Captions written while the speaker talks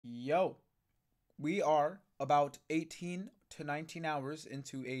Yo, we are about 18 to 19 hours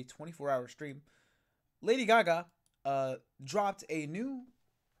into a 24-hour stream. Lady Gaga dropped a new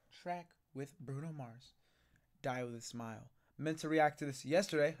track with Bruno Mars. Die with a Smile. Meant to react to this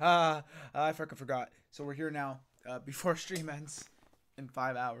yesterday. I fucking forgot. So we're here now before stream ends in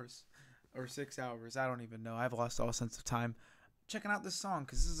 5 hours or 6 hours. I don't even know. I've lost all sense of time. Checking out this song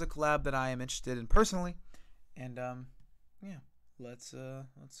because this is a collab that I am interested in personally. And yeah, let's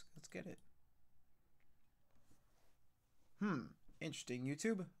get it. Interesting.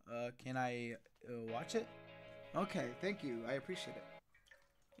 YouTube. Can I watch it? Okay, thank you. I appreciate it.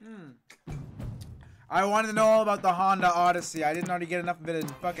 I wanted to know all about the Honda Odyssey. I didn't already get enough of it in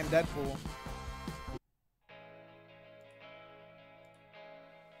fucking Deadpool.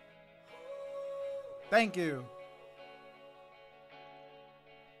 Thank you.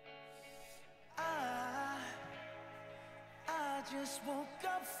 I just woke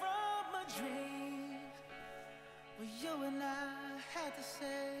up from a dream where you and I had to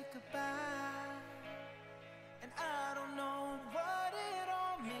say goodbye, and I don't know what it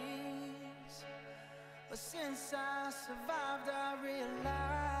all means, but since I survived I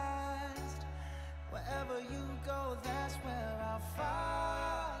realized wherever you go, that's where I'll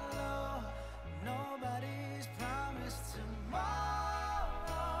follow. Nobody's promised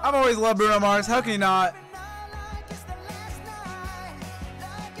tomorrow. I've always loved Bruno Mars. How can you not?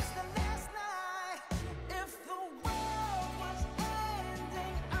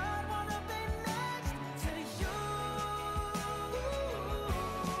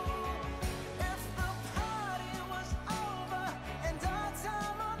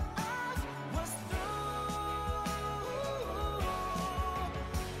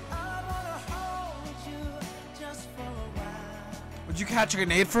 Would you catch a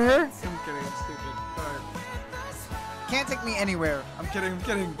grenade for her? I'm kidding, I'm stupid. Alright. Can't take me anywhere. I'm kidding, I'm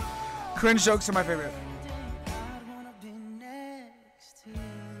kidding. Cringe jokes are my favorite.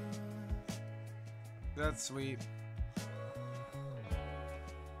 That's sweet.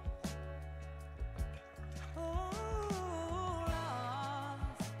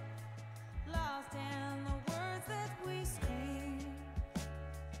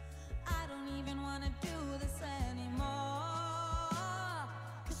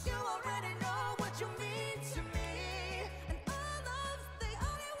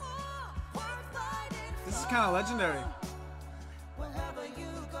 This is kind of legendary.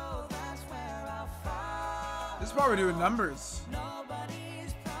 This is probably doing numbers.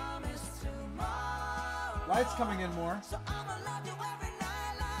 Lights coming in more.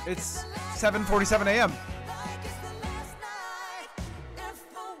 It's 7:47 a.m.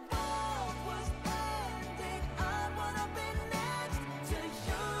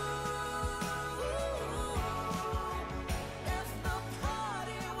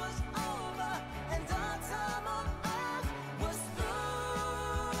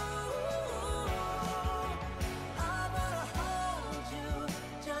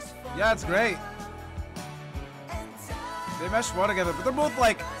 Yeah, it's great. They mesh well together, but they're both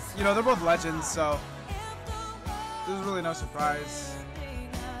like, you know, they're both legends, so there's really no surprise.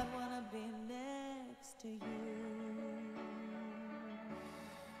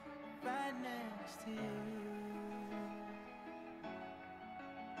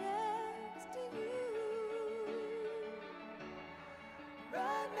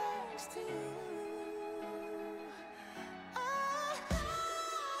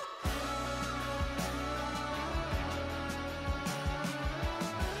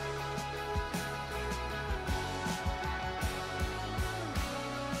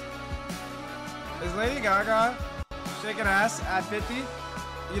 Is Lady Gaga shaking ass at 50?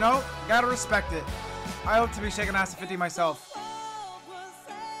 You know, gotta respect it. I hope to be shaking ass at 50 myself.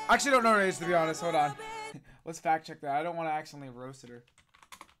 I actually don't know her age, to be honest. Hold on. Let's fact check that. I don't want to accidentally roast her.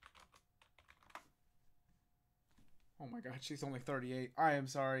 Oh my god, she's only 38. I am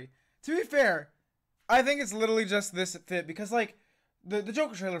sorry. To be fair, I think it's literally just this fit because, like, the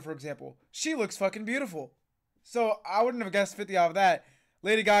Joker trailer, for example, she looks fucking beautiful. So I wouldn't have guessed 50 off of that.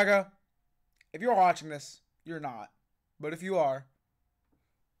 Lady Gaga, if you're watching this, you're not. But if you are,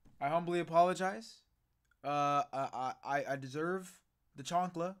 I humbly apologize. I deserve the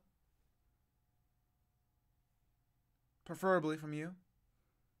chancla. Preferably from you.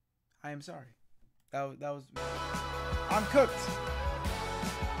 I am sorry. That was... I'm cooked.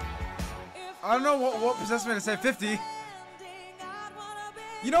 I don't know what possessed me to say 50.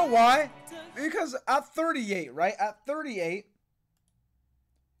 You know why? Because at 38, right? At 38...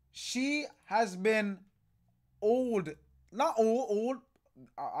 she has been old. Not old.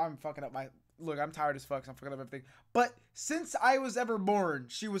 I'm fucking up my look, I'm tired as fuck, so I'm fucking up everything. But since I was ever born,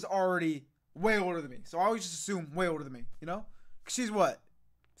 she was already way older than me. So I always just assume way older than me, you know? 'Cause she's what?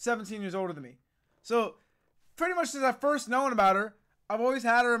 17 years older than me. So pretty much since I've first known about her, I've always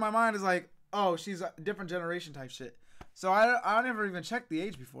had her in my mind as like, oh, she's a different generation type shit. So I never even checked the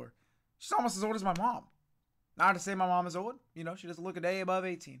age before. She's almost as old as my mom. Not to say my mom is old. You know, she doesn't look a day above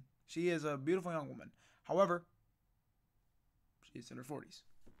 18. She is a beautiful young woman. However, she's in her 40s.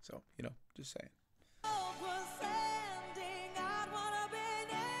 So, you know, just saying.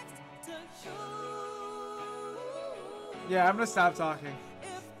 Yeah, I'm going to stop talking.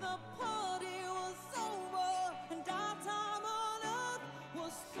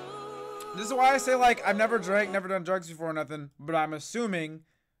 This is why I say, like, I've never drank, never done drugs before or nothing, but I'm assuming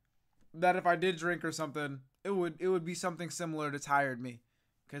that if I did drink or something, it would be something similar to Tired Me.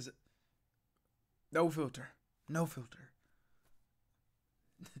 Because no filter. No filter.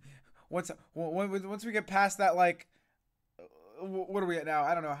 Once we get past that, like, what are we at now?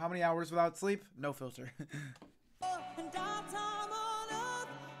 I don't know. How many hours without sleep? No filter.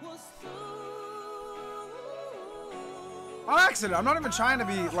 On accident. I'm not even trying to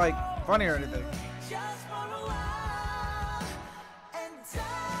be, like, funny or anything.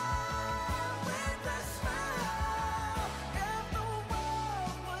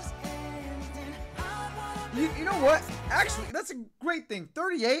 You know what? Actually, that's a great thing.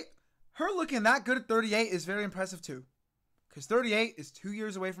 38, her looking that good at 38 is very impressive too. Because 38 is 2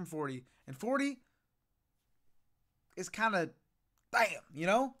 years away from 40. And 40 is kind of, damn, you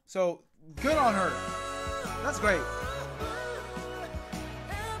know? So, good on her. That's great.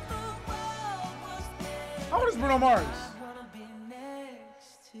 How old is Bruno Mars?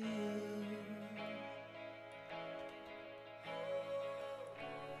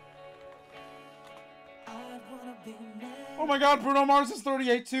 Oh my god, Bruno Mars is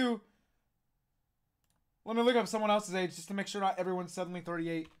 38 too. Let me look up someone else's age just to make sure not everyone's suddenly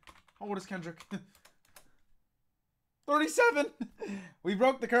 38. How old is Kendrick? 37! We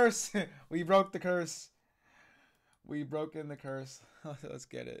broke the curse. We broke the curse. We broken the curse. Let's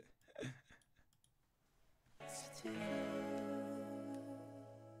get it.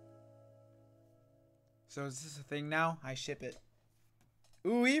 So is this a thing now? I ship it.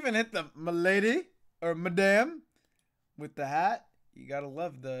 Ooh, even hit the milady or madame with the hat. You gotta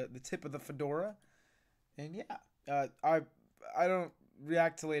love the tip of the fedora. And yeah, I don't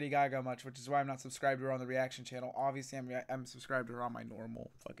react to Lady Gaga much, which is why I'm not subscribed to her on the reaction channel. Obviously, I'm subscribed to her on my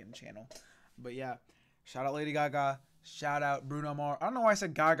normal fucking channel. But yeah, shout out Lady Gaga. Shout out Bruno Mars. I don't know why I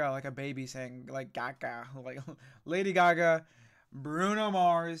said Gaga like a baby saying like Gaga. Like Lady Gaga, Bruno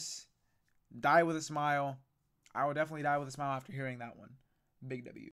Mars, Die With a Smile. I would definitely die with a smile after hearing that one. Big W.